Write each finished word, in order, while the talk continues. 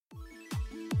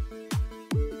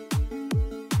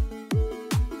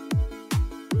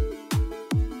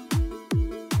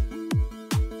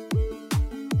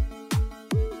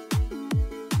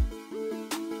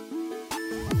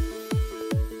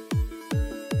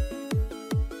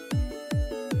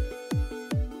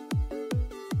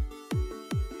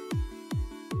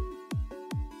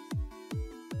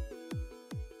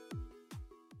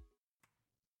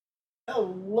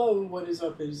Hello, what is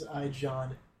up? It is I,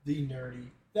 John, the nerdy.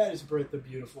 That is Britt, the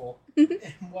beautiful.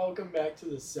 And welcome back to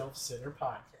the Self-Center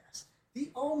Podcast. The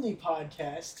only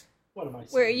podcast, what am I saying?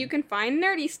 Where you can find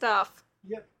nerdy stuff.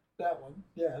 Yep, that one.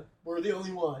 Yeah, we're the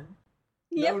only one.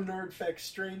 Yep. No Nerd Feck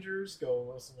Strangers,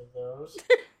 go listen to those.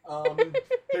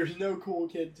 There's no Cool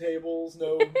Kid Tables,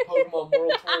 no Pokemon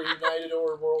World Tour United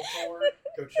or World Tour.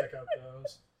 Go check out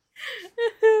those.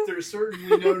 There's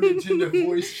certainly no Nintendo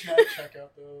voice chat. Check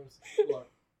out those. Look,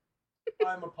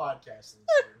 I'm a podcast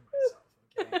listener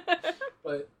myself, okay?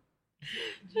 But,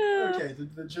 okay,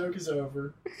 the joke is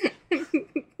over.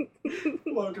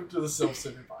 Welcome to the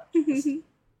Self-Center Podcast.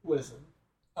 Listen,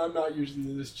 I'm not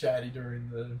usually this chatty during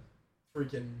the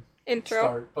freaking intro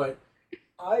start, but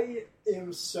I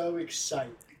am so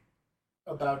excited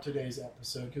about today's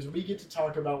episode because we get to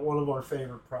talk about one of our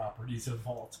favorite properties of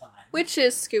all time. which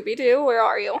is Scooby-Doo. Where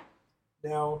are you?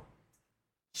 Now,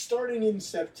 starting in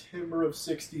September of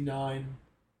 '69,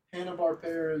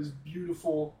 Hanna-Barbera's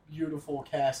beautiful, beautiful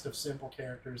cast of simple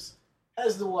characters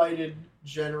has delighted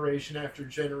generation after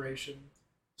generation,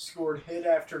 scored hit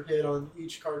after hit on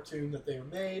each cartoon that they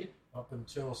made, up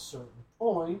until a certain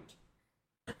point.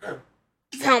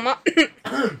 Selma.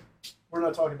 We're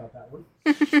not talking about that one.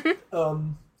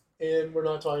 And we're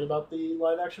not talking about the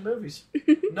live-action movies.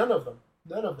 None of them.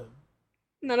 None of them.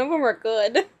 None of them are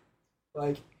good.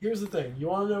 Like, here's the thing. You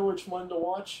want to know which one to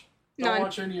watch? Don't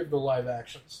watch any of the live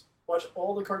actions. Watch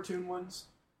all the cartoon ones.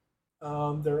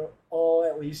 They're all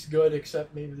at least good,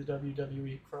 except maybe the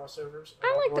WWE crossovers.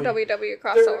 I like the WWE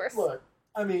crossovers. Look,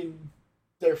 I mean,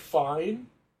 they're fine.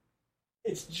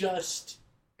 It's just...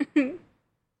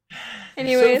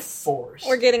 Anyways, so forced.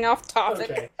 We're getting off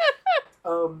topic.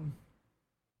 Okay.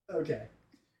 Okay.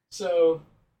 So,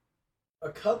 a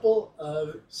couple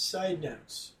of side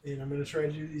notes, and I'm going to try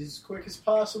to do these as quick as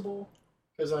possible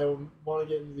because I want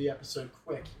to get into the episode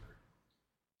quick here.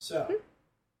 So,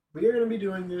 we are going to be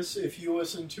doing this. If you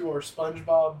listen to our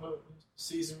SpongeBob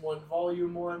Season 1,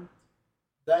 Volume 1,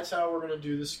 that's how we're going to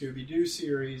do the Scooby-Doo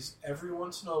series. Every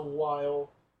once in a while,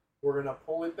 we're going to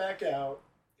pull it back out,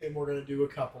 and we're going to do a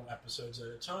couple episodes at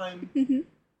a time.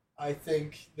 I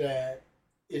think that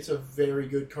it's a very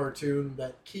good cartoon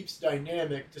that keeps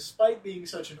dynamic despite being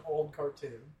such an old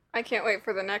cartoon. I can't wait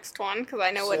for the next one because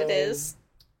I know what it is.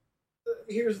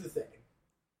 Here's the thing.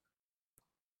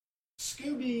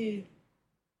 Scooby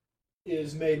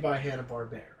is made by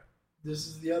Hanna-Barbera. This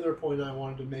is the other point I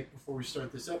wanted to make before we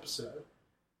start this episode.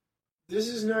 This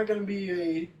is not going to be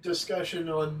a discussion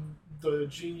on the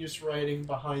genius writing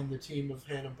behind the team of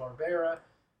Hanna-Barbera.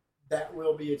 That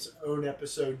will be its own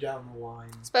episode down the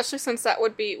line. Especially since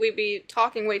we'd be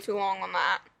talking way too long on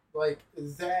that. Like,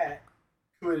 that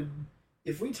could...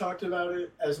 If we talked about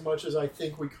it as much as I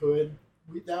think we could,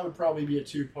 that would probably be a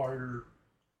two-parter.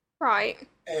 Right.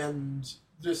 And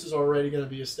this is already going to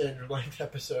be a standard length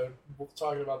episode. We're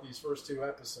talking about these first two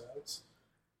episodes.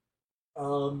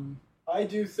 I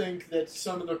do think that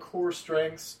some of the core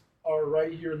strengths are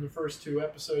right here in the first two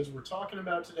episodes we're talking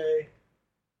about today.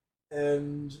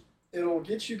 And it'll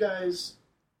get you guys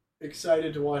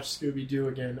excited to watch Scooby-Doo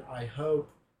again, I hope.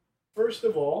 First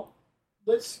of all,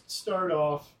 let's start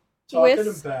off talking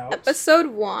about... Episode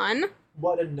 1.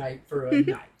 What a night for a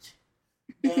night.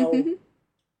 Now,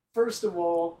 first of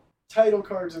all, title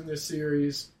cards in this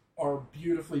series are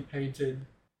beautifully painted.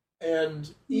 And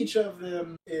each of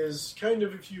them is kind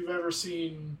of, if you've ever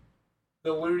seen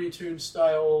the Looney Tunes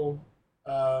style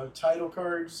title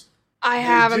cards. I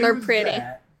have, and they're pretty.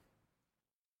 That.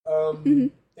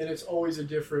 And it's always a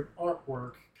different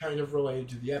artwork, kind of related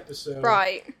to the episode.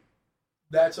 Right.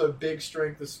 That's a big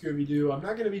strength of Scooby-Doo. I'm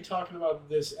not going to be talking about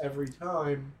this every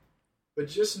time, but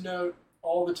just note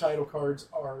all the title cards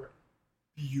are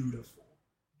beautiful.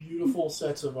 Beautiful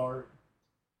sets of art.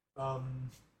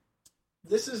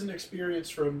 This is an experience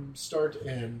from start to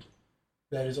end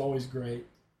that is always great.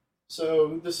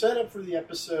 So the setup for the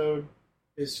episode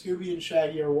is Scooby and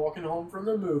Shaggy are walking home from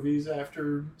the movies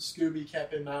after Scooby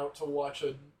kept him out to watch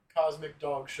a cosmic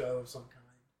dog show of some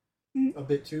kind. A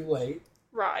bit too late.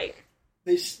 Right.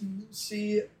 They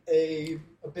see a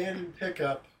abandoned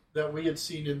pickup that we had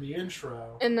seen in the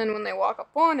intro. And then when they walk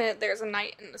up on it, there's a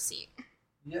knight in the seat.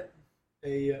 Yep.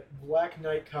 A black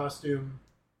knight costume,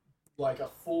 like a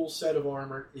full set of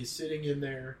armor, is sitting in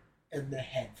there, and the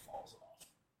head falls off.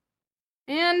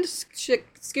 And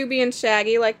Scooby and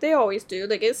Shaggy, like they always do,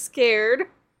 they get scared.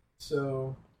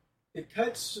 So, it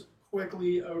cuts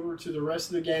quickly over to the rest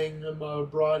of the gang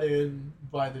brought in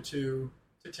by the two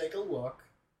to take a look.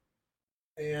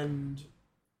 And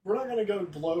we're not going to go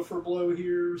blow for blow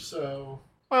here, so...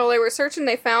 While they were searching,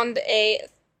 they found a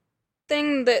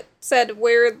thing that said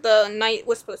where the night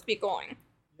was supposed to be going.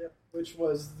 Yep, which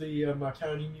was the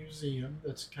County Museum.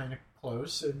 That's kind of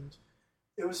close, and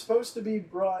it was supposed to be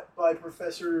brought by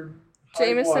Professor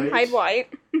Jameson Hyde White.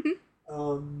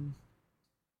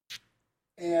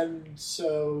 And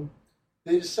so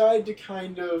they decide to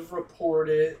kind of report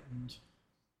it and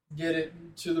get it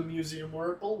to the museum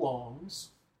where it belongs.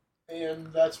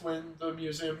 And that's when the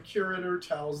museum curator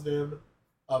tells them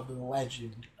of the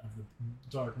legend of the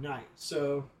Dark Knight.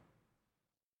 Or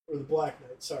the Black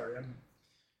Knight, sorry.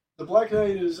 The Black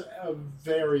Knight is a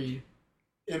very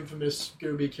infamous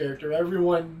Scooby character.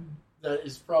 Everyone that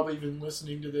is probably even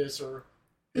listening to this or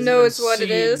knows what it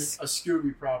is. A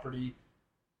Scooby property,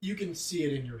 you can see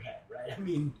it in your head, right? I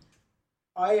mean,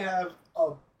 I have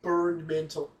a burned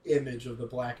mental image of the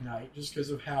Black Knight just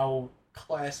because of how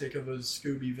classic of a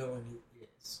Scooby villain he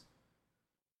is.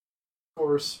 Of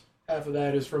course, half of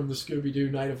that is from the Scooby-Doo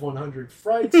Night of 100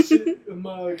 Frights game.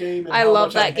 And I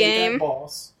love that game. That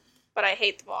boss. But I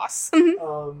hate the boss.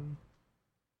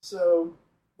 So,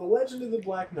 the legend of the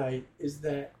Black Knight is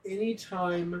that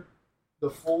anytime the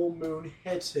full moon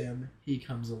hits him, he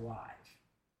comes alive.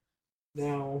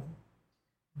 Now,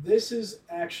 this is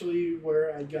actually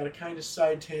where I got a kind of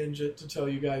side tangent to tell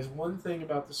you guys one thing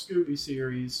about the Scooby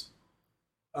series,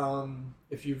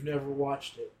 if you've never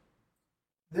watched it.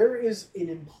 There is an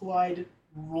implied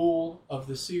rule of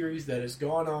the series that has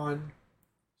gone on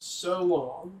so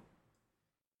long,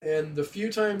 and the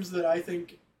few times that I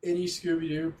think any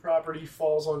Scooby-Doo property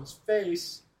falls on its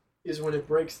face is when it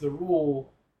breaks the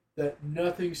rule that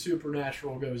nothing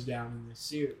supernatural goes down in this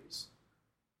series.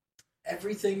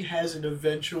 Everything has an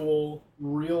eventual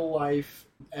real-life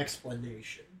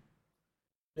explanation.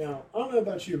 Now, I don't know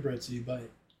about you, Britzy, but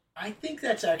I think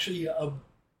that's actually a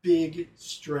big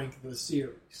strength of the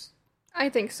series. I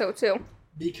think so, too.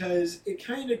 Because it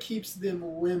kind of keeps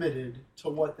them limited to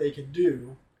what they can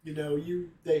do. You know,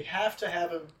 they have to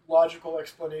have a logical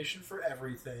explanation for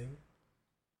everything.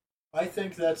 I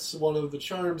think that's one of the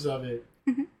charms of it,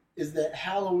 is that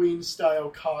Halloween-style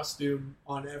costume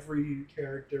on every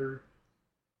character.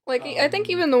 Like, I think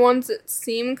even the ones that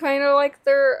seem kind of like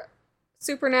they're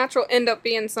supernatural end up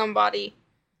being somebody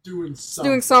doing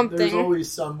something. There's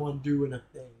always someone doing a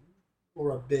thing,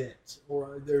 or a bit,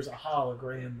 or there's a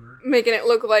hologram, or making it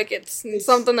look like it's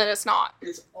something that it's not.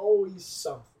 It's always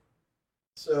something.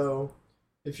 So,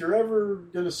 if you're ever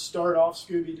going to start off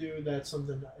Scooby-Doo, that's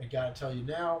something I gotta tell you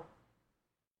now.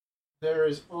 There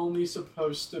is only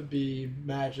supposed to be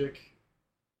magic.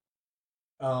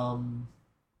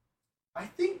 I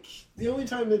think the only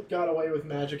time it got away with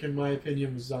magic, in my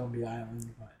opinion, was Zombie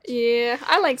Island. But yeah,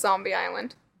 I like Zombie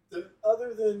Island.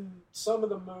 Other than some of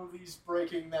the movies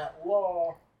breaking that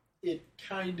law, it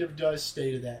kind of does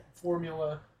stay to that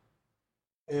formula.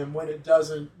 And when it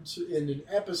doesn't in an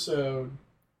episode,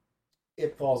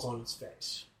 it falls on its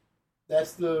face.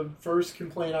 That's the first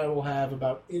complaint I will have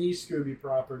about any Scooby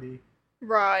property.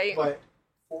 Right. But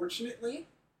fortunately,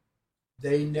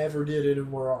 they never did it in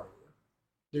Where Are You?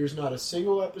 There's not a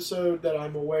single episode that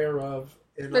I'm aware of.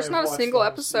 And there's not a single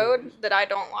episode that I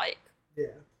don't like.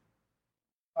 Yeah.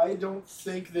 I don't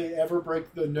think they ever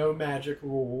break the no magic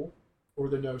rule or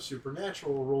the no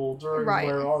supernatural rule during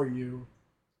Where Are You?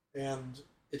 And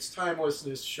its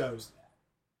timelessness shows that.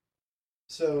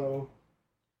 So,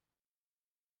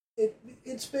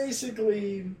 it's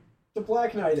basically the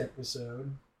Black Knight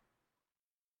episode.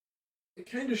 It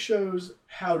kind of shows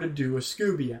how to do a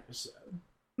Scooby episode.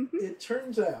 It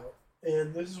turns out,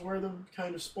 and this is where the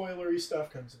kind of spoilery stuff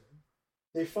comes in,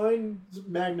 they find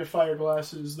magnifier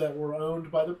glasses that were owned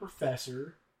by the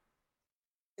professor,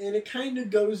 and it kind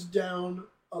of goes down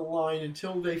a line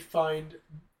until they find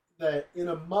that in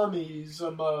a mummy's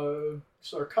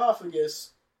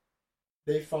sarcophagus,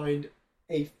 they find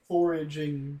a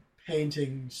foraging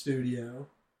painting studio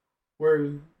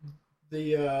where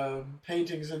the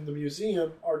paintings in the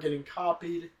museum are getting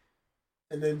copied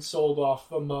and then sold off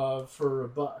for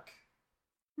 $1.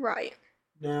 Right.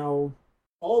 Now,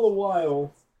 all the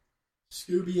while,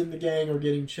 Scooby and the gang are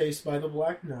getting chased by the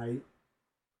Black Knight,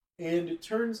 and it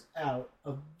turns out,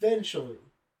 eventually,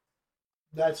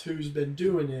 that's who's been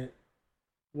doing it,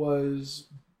 was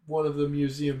one of the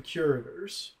museum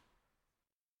curators,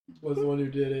 was the one who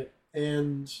did it,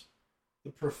 and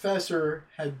the professor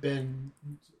had been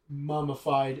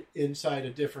mummified inside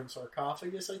a different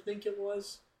sarcophagus, I think it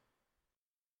was.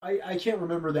 I can't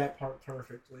remember that part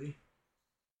perfectly.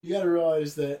 You gotta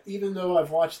realize that even though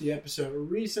I've watched the episode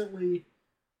recently,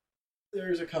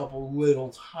 there's a couple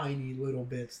tiny little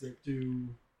bits that do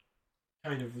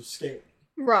kind of escape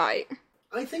me. Right.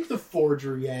 I think the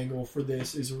forgery angle for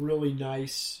this is really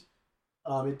nice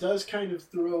It does kind of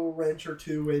throw a wrench or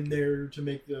two in there to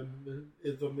make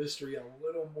the mystery a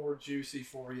little more juicy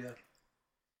for you.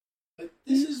 But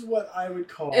this is what I would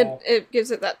call... It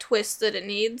gives it that twist that it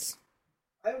needs.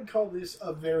 I would call this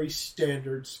a very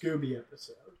standard Scooby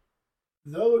episode.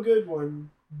 Though a good one,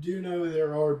 do know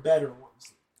there are better ones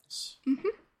than this. Mm-hmm.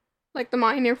 Like the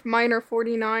Minor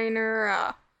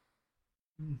 49er,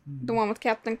 the one with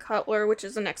Captain Cutler, which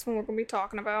is the next one we're going to be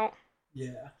talking about.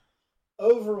 Yeah.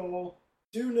 Overall,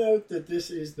 do note that this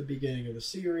is the beginning of the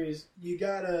series. You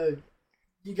gotta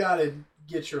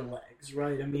get your legs,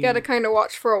 right? I mean, you gotta kind of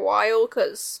watch for a while,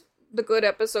 because the good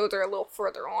episodes are a little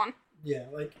further on. Yeah,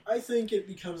 like, I think it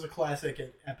becomes a classic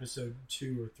at episode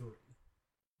 2 or 3.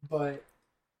 But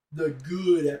the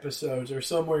good episodes are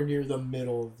somewhere near the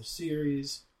middle of the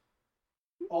series,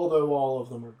 although all of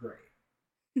them are great.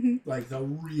 Mm-hmm. Like, the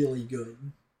really good,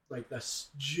 like, the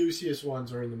juiciest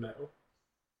ones are in the middle.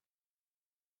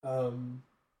 And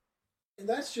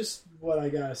that's just what I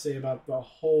gotta say about the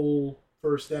whole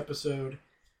first episode.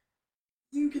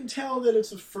 You can tell that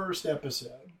it's a first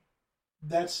episode.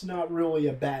 That's not really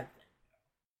a bad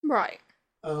thing. Right.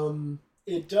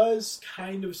 It does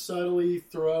kind of subtly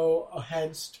throw a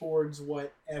hint towards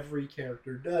what every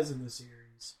character does in the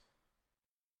series.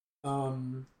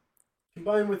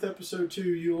 Combined with episode 2,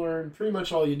 you learn pretty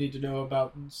much all you need to know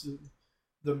about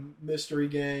the Mystery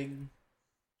Gang,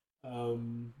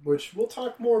 which we'll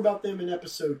talk more about them in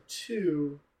episode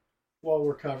 2 while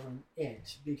we're covering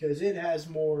it, because it has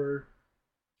more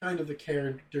kind of the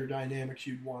character dynamics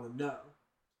you'd want to know.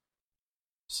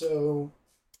 So,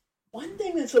 one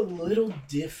thing that's a little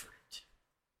different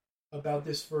about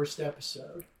this first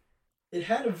episode, it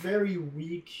had a very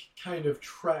weak kind of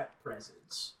trap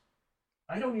presence.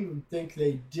 I don't even think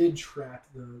they did trap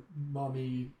the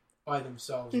mummy by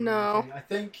themselves. No. I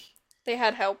think they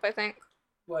had help, I think.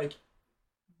 Like,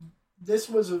 this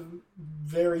was a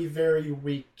very, very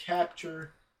weak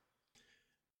capture.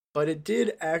 But it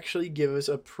did actually give us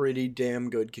a pretty damn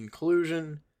good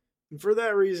conclusion. And for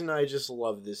that reason, I just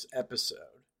love this episode.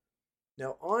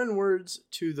 Now, onwards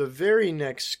to the very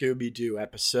next Scooby-Doo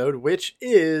episode, which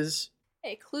is...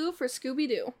 A Clue for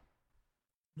Scooby-Doo.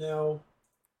 Now,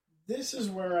 this is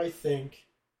where I think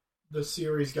the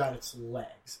series got its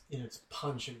legs in its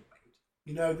punching weight.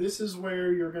 You know, this is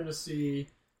where you're going to see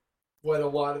what a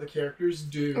lot of the characters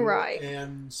do. Right.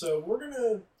 And so we're going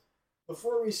to,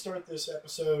 before we start this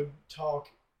episode, talk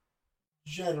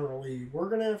generally. We're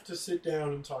going to have to sit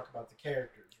down and talk about the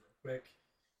characters real quick.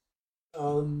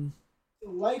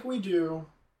 Like we do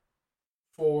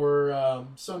for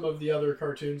some of the other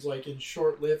cartoons, like in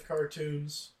short-lived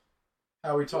cartoons,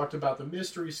 how we talked about the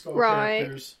Mystery Skull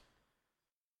characters.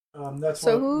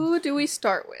 So who do we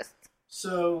start with?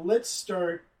 So let's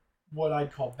start what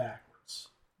I'd call backwards.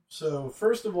 So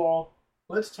first of all,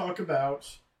 let's talk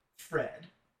about Fred.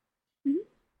 Mm-hmm.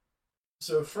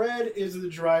 So Fred is the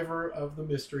driver of the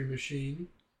Mystery Machine.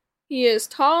 He is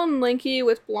tall and lanky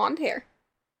with blonde hair.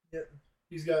 Yep.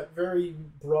 He's got very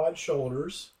broad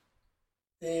shoulders.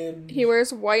 And he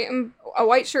wears a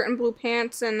white shirt and blue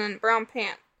pants, and then brown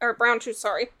shoes,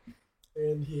 sorry.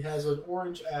 And he has an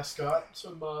orange ascot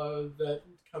that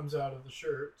comes out of the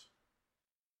shirt.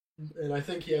 And I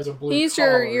think he has a blue He's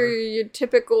collar. your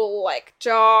typical, like,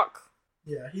 jock.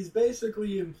 Yeah, he's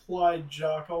basically implied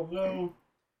jock, although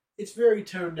it's very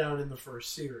toned down in the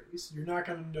first series. You're not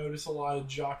going to notice a lot of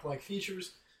jock-like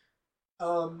features.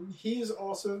 He's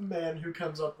also a man who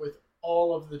comes up with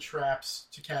all of the traps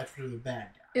to capture the bad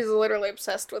guy. He's literally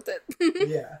obsessed with it.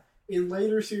 Yeah. In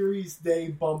later series, they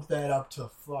bump that up to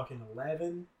fucking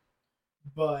 11.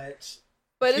 But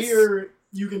here,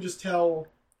 you can just tell...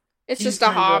 It's just a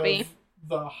hobby.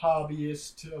 The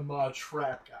hobbyist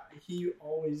trap guy. He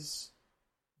always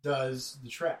does the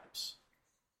traps.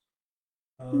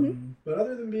 But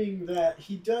other than being that,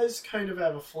 he does kind of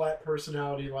have a flat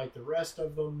personality like the rest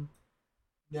of them.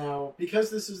 Now, because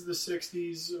this is the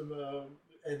 60s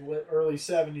and early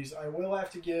 70s, I will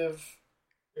have to give,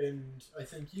 and I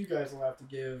think you guys will have to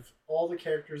give, all the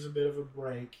characters a bit of a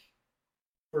break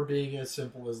for being as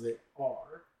simple as they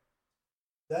are.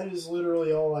 That is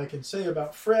literally all I can say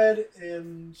about Fred,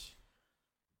 and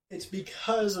it's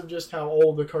because of just how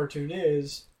old the cartoon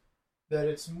is that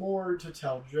it's more to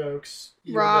tell jokes,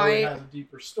 even though it has a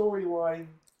deeper storyline.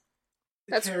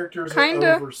 The characters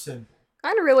are over simple.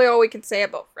 Kind of really all we can say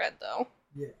about Fred, though.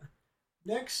 Yeah.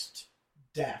 Next,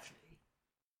 Daphne.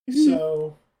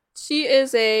 So... she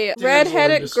is a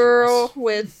red-headed girl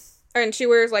and she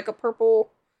wears like a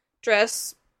purple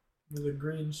dress. With a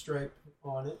green stripe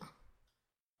on it.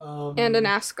 And an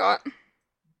ascot.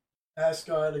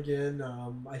 Ascot, again,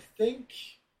 I think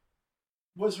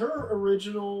Was her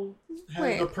original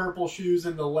had the Wait. purple shoes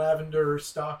and the lavender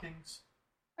stockings?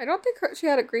 I don't think she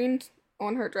had a green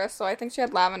on her dress, so I think she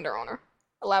had lavender on her.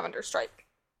 A lavender stripe.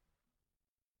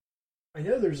 I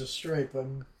know there's a stripe.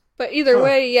 But either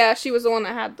way, yeah, she was the one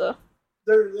that had the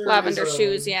there lavender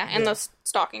shoes, yeah, and the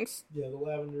stockings. Yeah, the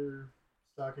lavender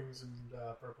stockings and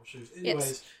purple shoes.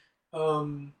 Anyways,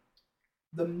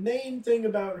 the main thing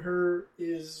about her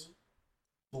is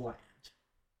bland.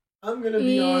 I'm gonna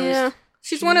be honest.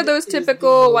 She's one of those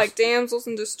typical, like, damsels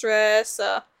in distress,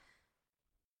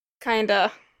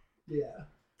 kinda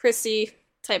prissy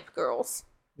type girls.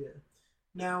 Yeah.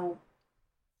 Now,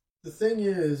 the thing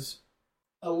is,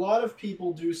 a lot of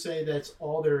people do say that's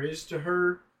all there is to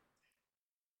her.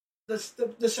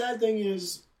 The sad thing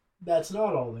is, that's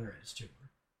not all there is to her.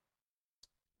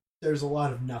 There's a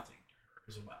lot of nothing to her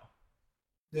as well.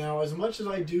 Now, as much as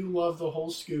I do love the whole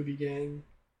Scooby gang,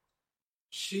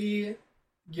 she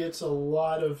gets a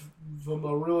lot of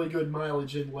a really good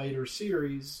mileage in later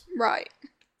series. Right.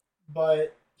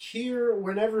 But here,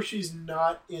 whenever she's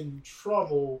not in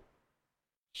trouble,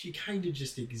 she kind of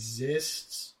just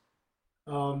exists.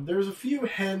 There's a few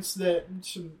hints that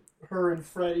her and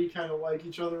Freddy kind of like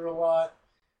each other a lot.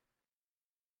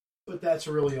 But that's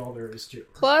really all there is to her.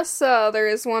 Plus, there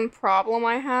is one problem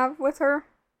I have with her.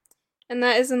 And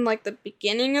that is in, like, the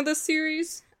beginning of the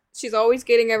series. She's always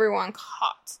getting everyone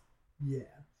caught. Yeah.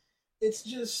 It's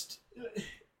just...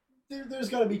 there's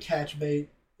got to be catch bait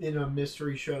in a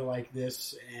mystery show like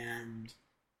this, and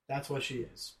that's what she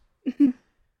is.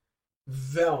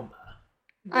 Velma.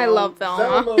 I love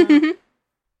Velma. Velma,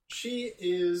 she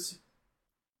is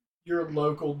your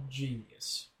local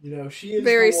genius. You know, she is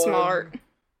very the one smart.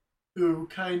 Who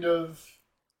kind of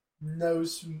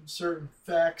knows some certain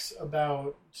facts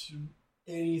about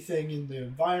anything in the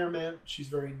environment. She's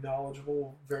very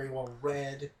knowledgeable, very well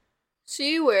read.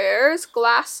 She wears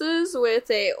glasses with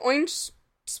a orange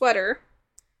sweater.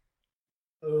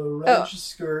 Red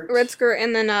skirt. Red skirt,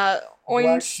 and then orange...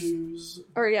 Black shoes.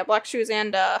 Black shoes,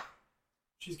 and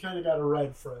she's kind of got a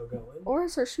red fro going. Or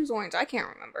is her shoes orange? I can't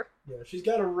remember. Yeah, she's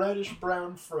got a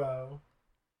reddish-brown fro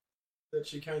that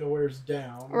she kind of wears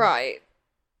down. Right.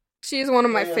 She's one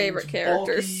of my favorite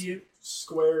characters. Bulky,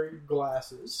 square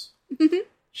glasses.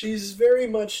 She's very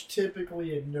much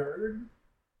typically a nerd.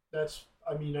 That's...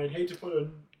 I mean, I'd hate to put a...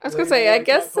 I was gonna say, I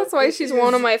guess that's why she's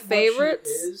one of my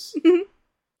favorites.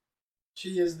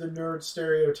 She is the nerd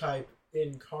stereotype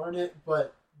incarnate,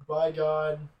 but by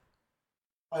God,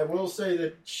 I will say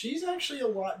that she's actually a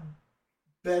lot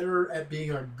better at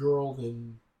being a girl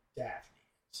than Daphne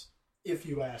is, if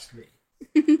you ask me.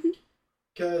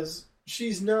 Because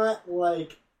she's not,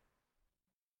 like,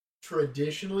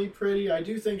 traditionally pretty. I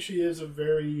do think she is a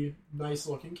very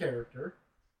nice-looking character.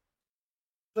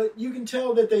 But you can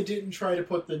tell that they didn't try to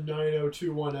put the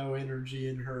 90210 energy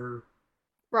in her.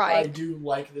 Right. I do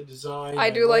like the design. I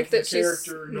do like that she's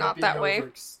not that way.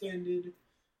 Overextended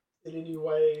in any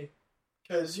way.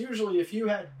 Because usually if you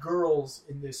had girls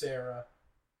in this era...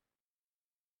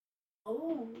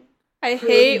 I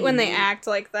hate when they act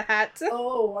like that.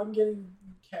 I'm getting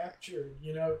captured.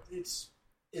 You know, it's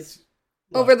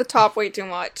over the top way too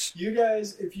much. You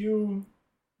guys, if you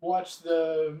watch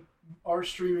our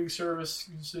streaming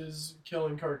services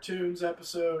Killing Cartoons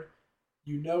episode,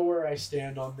 you know where I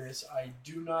stand on this. I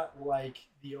do not like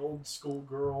the old school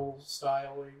girl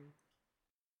styling.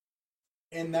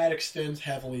 And that extends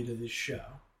heavily to this show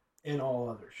and all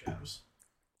other shows.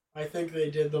 I think they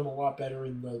did them a lot better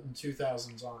in the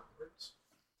 2000s onwards.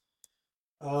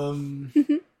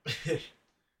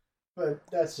 But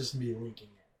that's just me leaking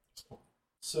it at this point.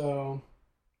 So,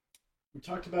 we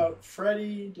talked about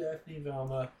Freddy, Daphne,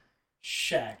 Velma,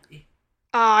 Shaggy.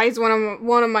 He's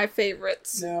one of my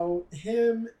favorites. Now,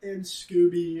 him and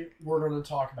Scooby we're going to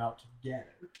talk about together.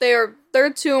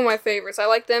 They're two of my favorites. I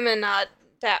like them and not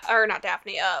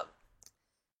Daphne,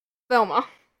 Velma.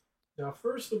 Now,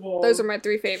 first of all, those are my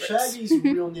three favorites. Shaggy's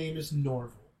real name is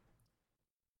Norval.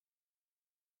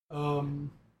 And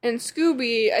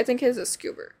Scooby, I think his is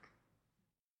Scoobert.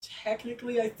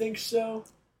 Technically, I think so.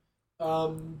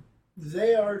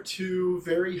 They are two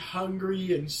very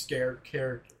hungry and scared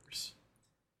characters.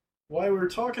 Why we're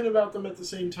talking about them at the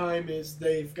same time is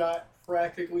they've got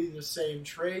practically the same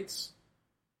traits,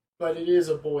 but it is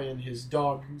a boy and his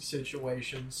dog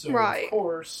situation, so right. Of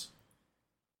course,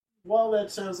 while that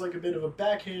sounds like a bit of a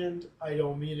backhand, I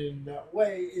don't mean it in that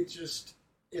way.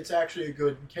 It's actually a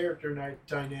good character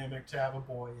dynamic to have a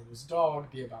boy and his dog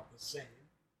be about the same.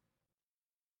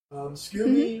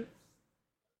 Scooby,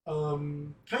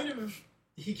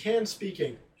 he can speak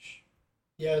English.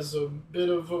 He has a bit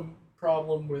of a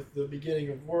problem with the beginning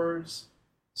of words,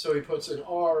 So he puts an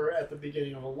R at the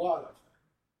beginning of a lot of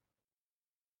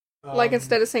them. Like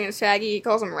instead of saying Shaggy, he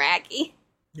calls him Raggy.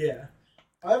 Yeah.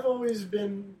 I've always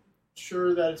been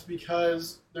sure that it's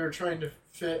because they're trying to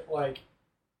fit, like,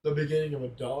 the beginning of a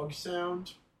dog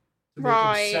sound to make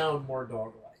him sound more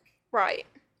dog-like. Right.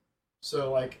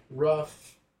 So, like,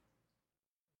 Rough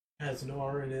has an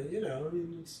R in it, you know, I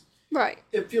mean, right.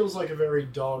 It feels like a very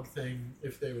dog thing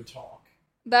if they would talk.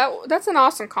 That's an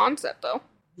awesome concept, though.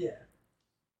 Yeah.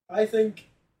 I think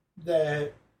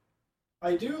that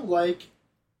I do like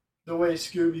the way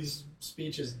Scooby's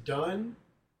speech is done,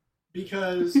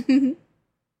 because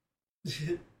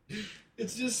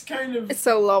it's just kind of... It's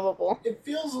so lovable. It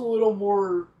feels a little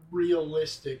more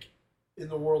realistic in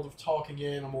the world of talking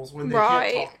animals when they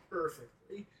can't talk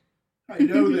perfectly. I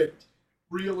know that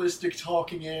realistic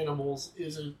talking animals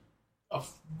isn't a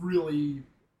really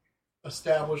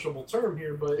establishable term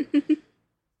here, but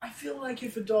I feel like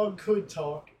if a dog could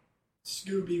talk,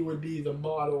 Scooby would be the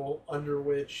model under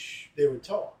which they would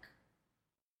talk.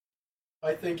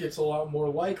 I think it's a lot more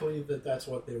likely that that's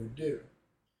what they would do.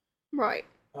 Right.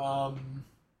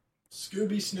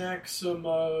 Scooby snacks some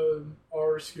are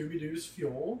Scooby-Doo's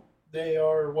fuel. They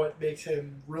are what makes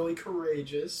him really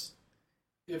courageous.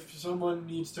 If someone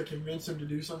needs to convince him to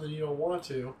do something you don't want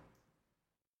to,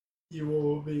 you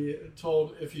will be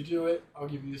told, if you do it, I'll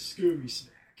give you a Scooby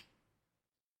snack.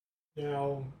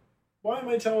 Now, why am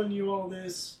I telling you all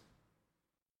this?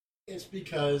 It's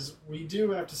because we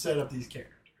do have to set up these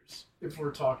characters if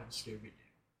we're talking Scooby-Doo.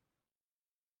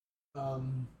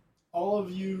 All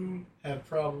of you have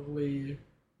probably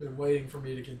been waiting for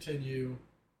me to continue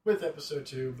with episode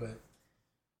 2, but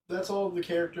that's all the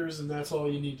characters and that's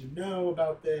all you need to know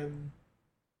about them.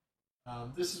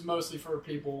 This is mostly for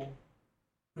people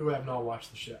who have not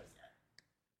watched the show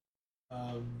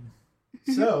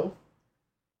yet. So,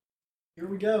 here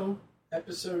we go.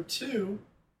 Episode 2,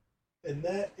 and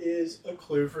that is a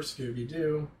clue for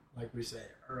Scooby-Doo, like we said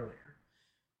earlier.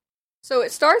 So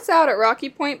it starts out at Rocky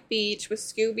Point Beach with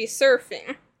Scooby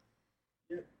surfing.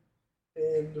 Yep.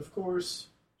 And, of course,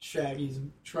 Shaggy's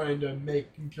trying to make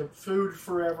food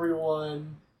for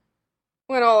everyone.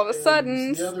 When all of a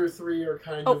sudden... The other three are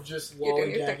kind of just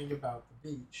lollygagging about the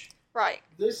beach. Right.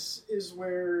 This is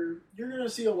where you're going to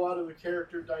see a lot of the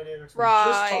character dynamics we right.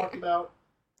 just talked about.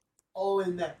 All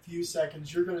in that few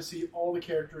seconds, you're going to see all the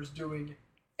characters doing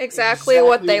exactly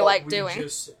what they like doing.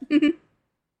 Just said.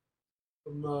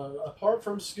 Apart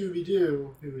from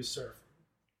Scooby-Doo, who is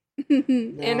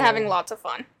surfing. And having lots of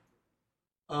fun.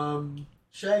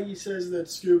 Shaggy says that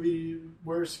Scooby,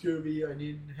 where's Scooby? I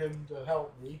need him to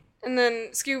help me. And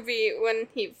then Scooby, when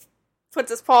he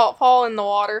puts his paw in the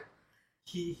water,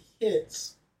 he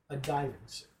hits a diving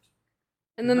suit.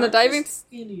 And then the diving...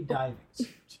 any diving suit.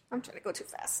 I'm trying to go too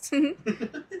fast.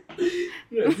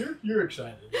 Yeah, you're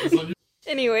excited.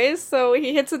 Anyways, so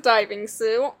he hits a diving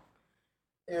suit.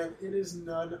 And it is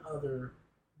none other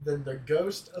than the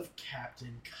ghost of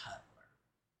Captain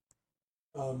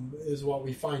Cutler. Is what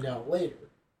we find out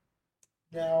later.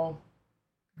 Now,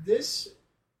 this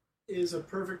is a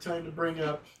perfect time to bring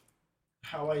up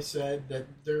how I said that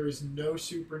there is no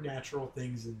supernatural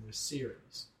things in this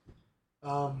series.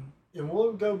 And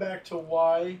we'll go back to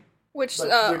why.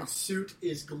 The suit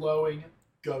is glowing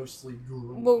ghostly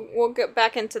green. We'll get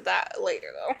back into that later,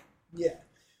 though. Yeah.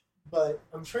 But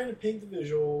I'm trying to paint the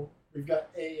visual. We've got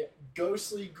a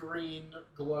ghostly green,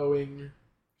 glowing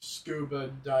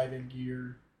scuba diving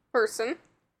gear person.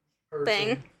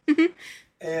 Thing.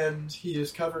 And he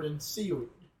is covered in seaweed.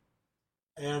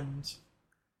 And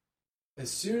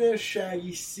as soon as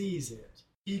Shaggy sees it,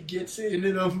 he gets in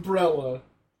an umbrella,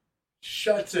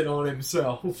 shuts it on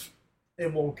himself,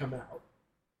 and won't come out.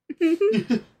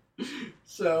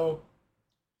 So...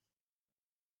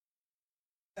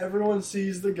 everyone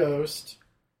sees the ghost,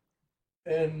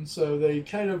 and so they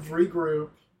kind of regroup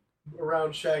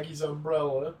around Shaggy's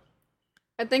umbrella.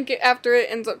 I think after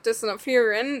it ends up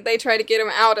disappearing, they try to get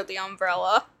him out of the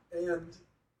umbrella. And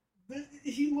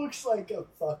he looks like a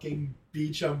fucking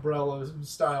beach umbrella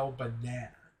style banana.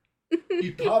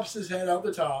 He pops his head out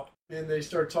the top, and they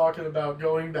start talking about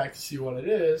going back to see what it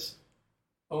is,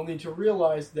 only to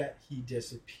realize that he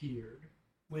disappeared,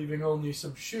 leaving only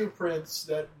some shoe prints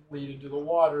that lead into the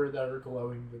water that are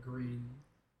glowing the green.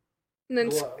 And then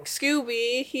glow.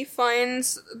 Scooby, he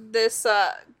finds this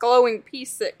glowing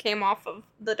piece that came off of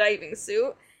the diving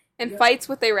suit and fights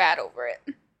with a rat over it.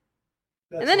 And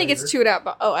then later. He gets chewed out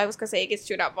by... Oh, I was going to say he gets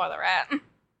chewed out by the rat.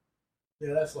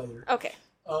 Yeah, that's later. Okay.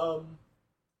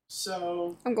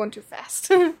 So... I'm going too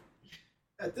fast.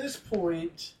 At this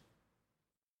point,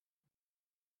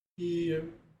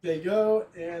 they go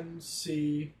and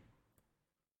see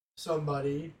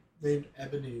somebody named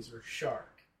Ebenezer Shark.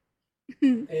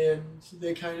 And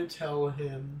they kind of tell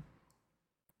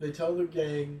the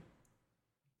gang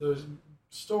the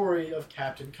story of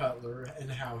Captain Cutler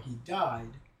and how he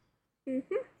died.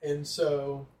 Mm-hmm. And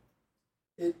so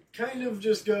it kind of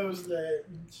just goes that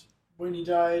when he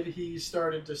died, he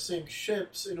started to sink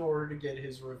ships in order to get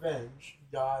his revenge.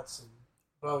 Yachts and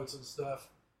boats and stuff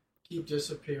keep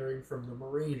disappearing from the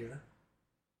marina.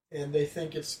 And they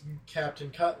think it's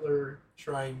Captain Cutler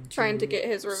trying to get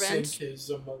his revenge. Sink his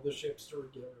the ships to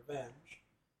get revenge.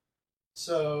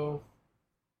 So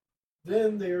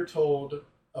then they are told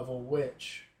of a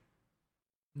witch.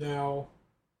 Now,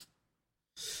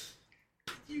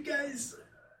 you guys,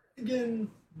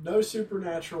 again, no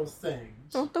supernatural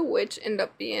things. Don't the witch end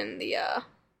up being the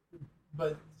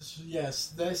But yes,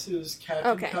 this is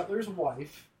Captain Cutler's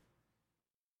wife.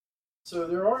 So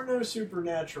there are no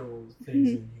supernatural things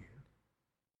in here.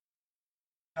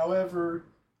 However,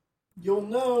 you'll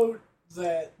note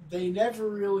that they never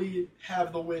really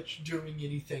have the witch doing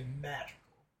anything magical.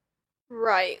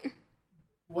 Right.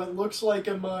 What looks like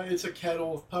it's a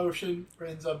kettle of potion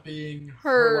ends up being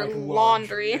her like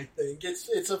laundry. I think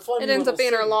it's a fun. It ends up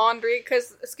being scene. her laundry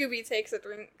because Scooby takes a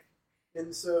drink.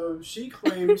 And so she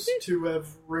claims to have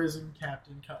risen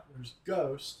Captain Cutler's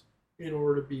ghost in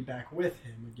order to be back with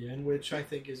him again, which I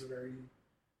think is a very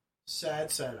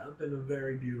sad setup and a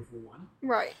very beautiful one.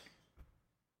 Right.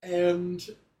 And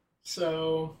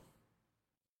so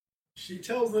she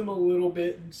tells them a little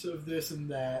bit of this and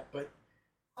that, but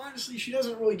honestly, she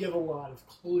doesn't really give a lot of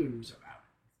clues about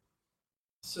it.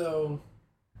 So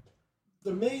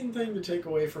the main thing to take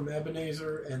away from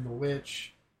Ebenezer and the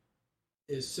witch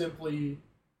is simply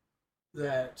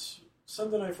that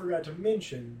something I forgot to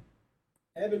mention.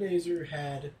 Ebenezer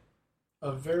had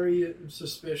a very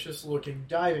suspicious-looking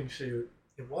diving suit.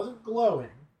 It wasn't glowing.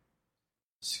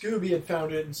 Scooby had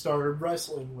found it and started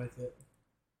wrestling with it.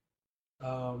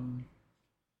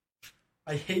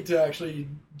 I hate to actually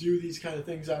do these kind of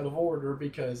things out of order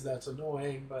because that's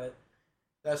annoying, but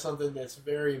that's something that's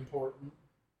very important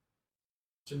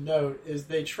to note, is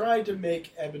they tried to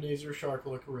make Ebenezer Shark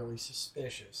look really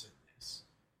suspicious in this.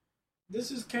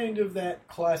 This is kind of that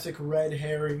classic red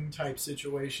herring type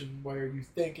situation where you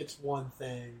think it's one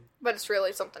thing, but it's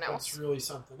really something else. It's really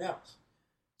something else.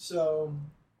 So,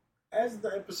 as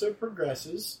the episode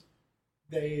progresses,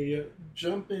 they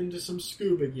jump into some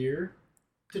scuba gear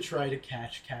to try to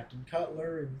catch Captain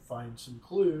Cutler and find some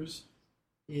clues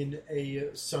in a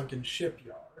sunken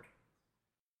shipyard.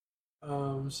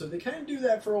 So they kind of do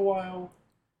that for a while.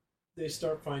 They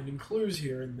start finding clues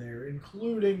here and there,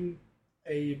 including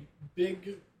a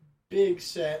big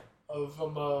set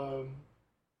of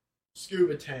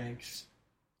scuba tanks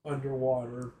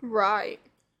underwater. Right.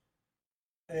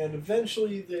 And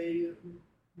eventually they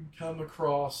come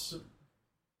across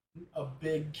a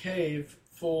big cave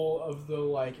full of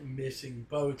the missing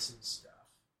boats and stuff.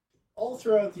 All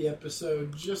throughout the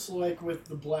episode, just like with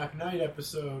the Black Knight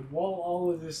episode, while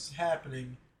all of this is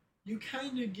happening, you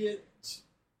kind of get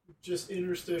just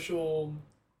interstitial,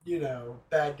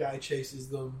 bad guy chases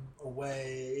them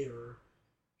away or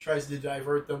tries to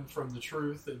divert them from the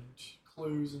truth and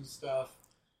clues and stuff.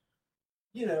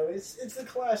 It's the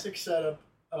classic setup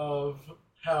of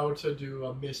how to do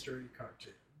a mystery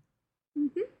cartoon.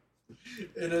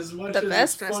 Mm-hmm. And as much the as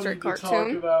best it's funny mystery to cartoon.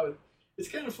 talk about, it's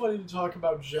kind of funny to talk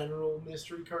about general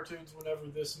mystery cartoons whenever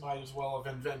this might as well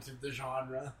have invented the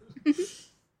genre.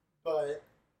 But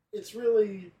it's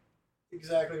really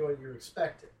exactly what you're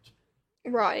expecting to be.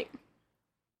 Right.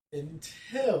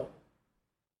 Until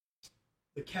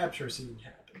the capture scene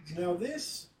happens. Now,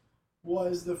 this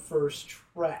was the first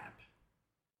trap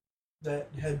that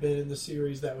had been in the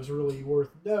series that was really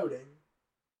worth noting.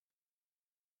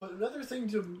 But another thing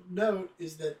to note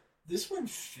is that this one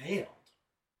failed.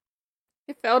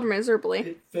 It failed miserably.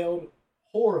 It failed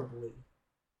horribly.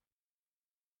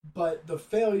 But the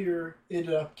failure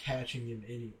ended up catching him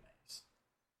anyways.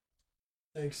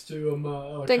 Thanks to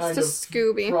a Thanks kind to of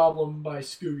Scooby. problem by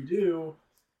Scooby-Doo,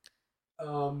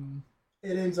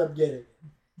 it ends up getting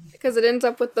him. Because it ends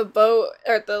up with the boat,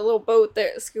 or the little boat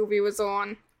that Scooby was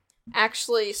on,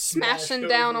 actually smashing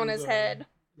down on his head.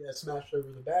 Yeah, smashed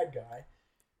over the bad guy.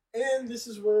 And this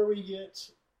is where we get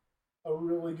a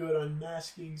really good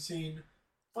unmasking scene,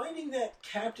 finding that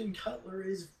Captain Cutler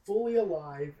is fully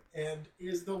alive and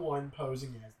is the one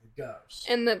posing as the ghost.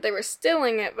 And that they were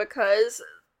stealing it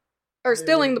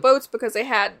stealing the boats because they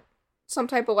had some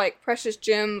type of precious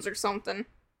gems or something.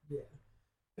 Yeah.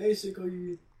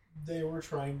 Basically, they were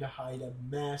trying to hide a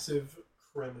massive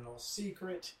criminal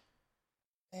secret.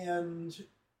 And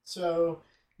so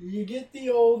You get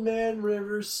the Old Man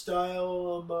Rivers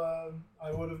style of,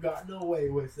 I would have gotten away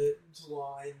with it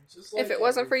line. Just like if it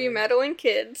wasn't for you meddling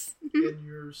kids. And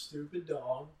your stupid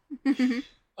dog. And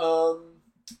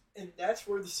that's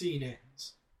where the scene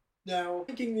ends. Now,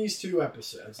 thinking these 2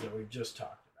 episodes that we've just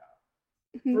talked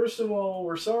about. First of all,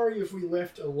 we're sorry if we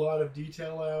left a lot of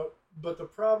detail out, but the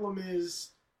problem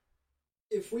is,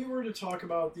 if we were to talk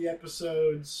about the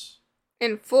episodes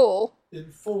in full,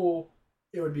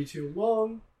 it would be too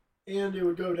long, and it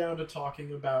would go down to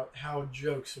talking about how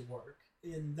jokes work.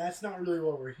 And that's not really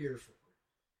what we're here for.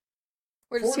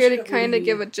 We're just here to kind of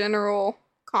give a general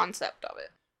concept of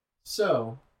it.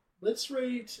 So, let's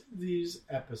rate these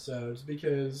episodes,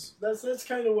 because that's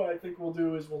kind of what I think we'll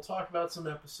do, is we'll talk about some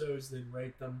episodes, then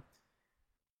rate them.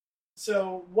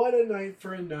 So, What a Night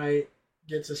for a Night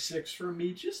gets a 6 from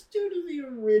me, just due to the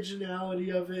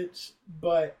originality of it,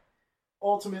 but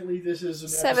ultimately this is an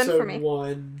 7 episode for me.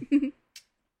 1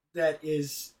 that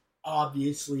is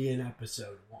obviously an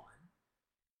episode 1.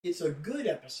 It's a good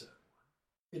episode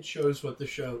 1. It shows what the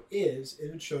show is,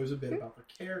 and it shows a bit about the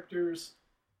characters.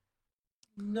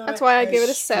 That's why I give it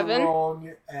a 7.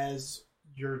 Strong as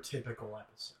your typical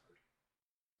episode.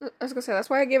 I was gonna say, that's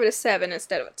why I give it a 7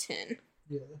 instead of a 10.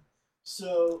 Yeah.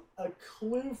 So, A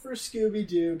Clue for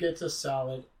Scooby-Doo gets a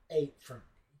solid 8 from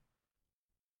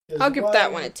me. I'll give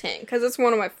that one a 10, because it's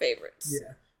one of my favorites.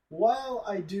 Yeah. While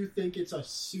I do think it's a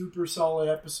super solid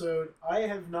episode, I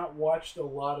have not watched a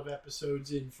lot of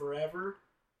episodes in forever.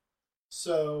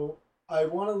 So, I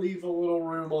want to leave a little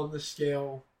room on the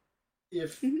scale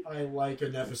if I like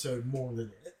an episode more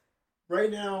than it.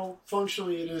 Right now,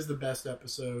 functionally, it is the best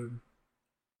episode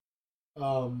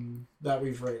that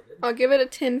we've rated. I'll give it a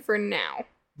 10 for now.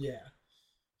 Yeah.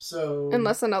 So,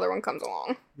 unless another one comes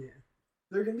along. Yeah.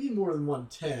 There can be more than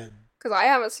 110. Because I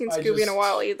haven't seen Scooby in a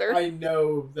while either. I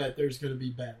know that there's going to be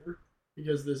better,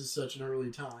 because this is such an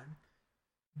early time.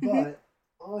 But,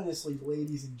 honestly,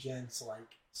 ladies and gents, like,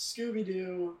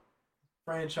 Scooby-Doo,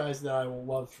 franchise that I will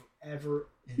love forever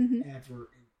and ever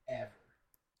and ever.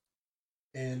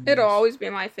 And it'll always be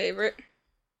my favorite.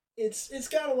 It's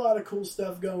got a lot of cool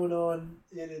stuff going on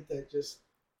in it that just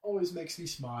always makes me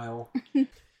smile.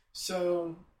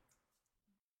 So,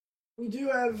 we do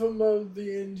have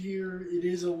the end here. It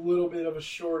is a little bit of a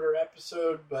shorter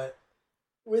episode, but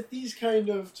with these kind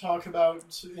of talk about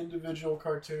individual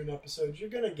cartoon episodes, you're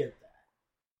going to get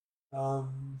that.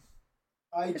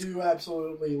 I do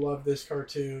absolutely love this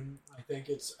cartoon. I think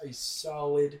it's a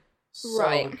solid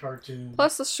cartoon.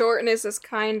 Plus, the shortness is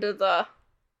kind of the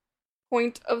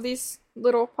point of these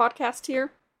little podcasts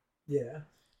here. Yeah.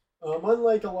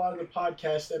 Unlike a lot of the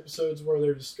podcast episodes where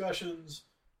they're discussions,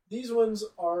 these ones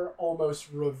are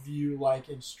almost review-like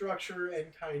in structure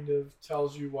and kind of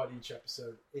tells you what each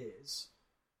episode is.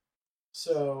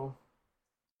 So,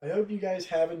 I hope you guys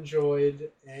have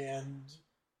enjoyed, and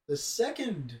the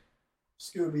second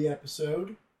Scooby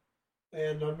episode,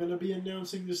 and I'm going to be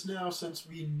announcing this now since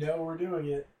we know we're doing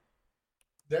it,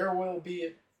 there will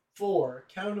be 4,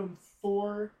 count them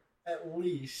 4 at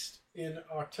least, in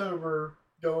October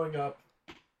going up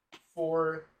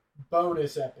for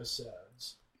bonus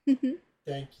episodes.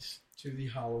 Thanks to the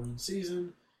Halloween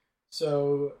season.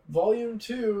 So, Volume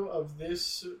 2 of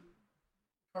this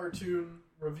cartoon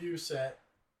review set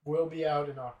will be out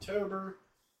in October,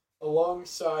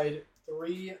 alongside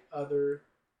 3 other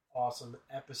awesome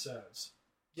episodes.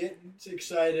 Get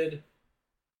excited.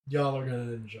 Y'all are going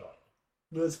to enjoy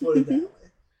it. Let's put it that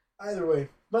way. Either way,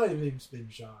 my name's been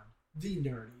Sean, the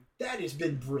nerdy. That has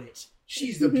been Britt.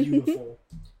 She's the beautiful.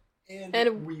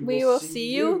 And we will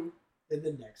see you in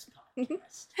the next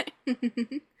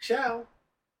podcast. Ciao.